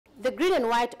The green and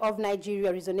white of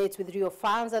Nigeria resonates with Rio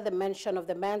fans at the mention of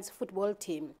the men's football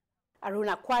team.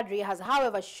 Aruna Quadri has,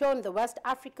 however, shown the West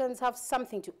Africans have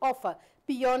something to offer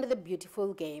beyond the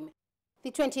beautiful game.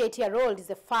 The 28-year-old is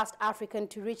the first African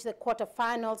to reach the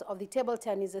quarterfinals of the table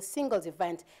tennis singles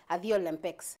event at the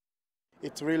Olympics.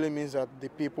 It really means that the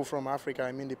people from Africa,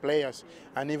 I mean the players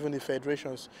and even the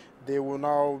federations, they will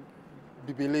now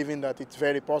be believing that it's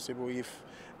very possible if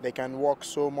they can work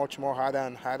so much more harder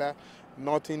and harder.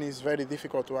 Nothing is very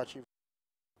difficult to achieve.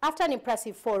 After an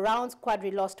impressive 4 rounds, Quadri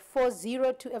lost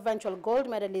 4-0 to eventual gold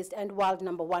medalist and world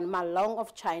 #1 Ma Long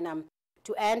of China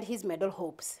to end his medal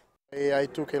hopes. I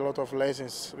took a lot of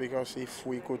lessons because if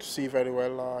we could see very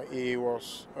well, he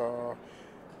was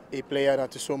a player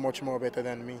that is so much more better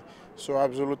than me. So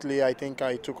absolutely, I think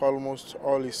I took almost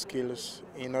all his skills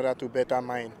in order to better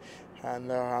mine.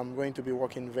 And I'm going to be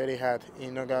working very hard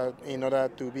in order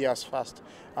to be as fast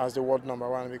as the world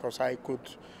 #1 because I could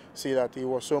see that he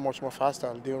was so much more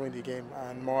faster during the game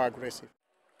and more aggressive.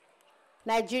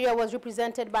 Nigeria was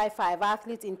represented by 5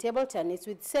 athletes in table tennis,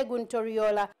 with Segun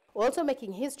Toriola also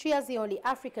making history as the only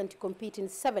African to compete in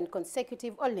 7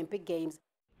 consecutive Olympic Games.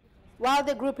 While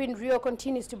the group in Rio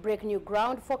continues to break new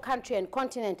ground for country and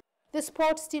continent, the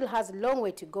sport still has a long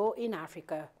way to go in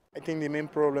Africa. I think the main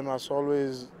problem is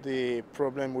always the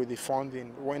problem with the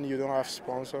funding. When you don't have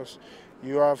sponsors,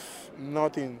 you have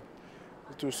nothing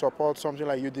to support something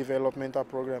like youth developmental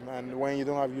program. And when you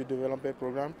don't have youth development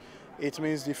program, it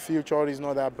means the future is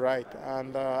not that bright.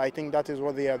 And I think that is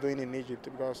what they are doing in Egypt,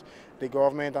 because the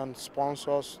government and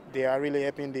sponsors, they are really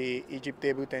helping the Egypt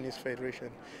Table Tennis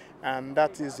Federation. And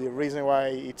that is the reason why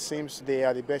it seems they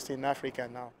are the best in Africa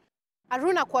now.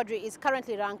 Aruna Quadri is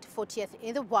currently ranked 40th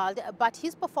in the world, but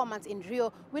his performance in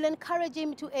Rio will encourage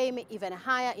him to aim even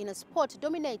higher in a sport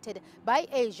dominated by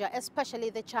Asia, especially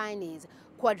the Chinese.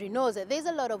 Quadri knows there is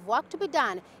a lot of work to be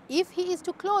done if he is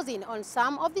to close in on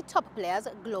some of the top players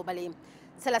globally.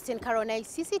 Celestine Karoney,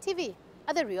 CCTV,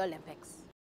 at the Rio Olympics.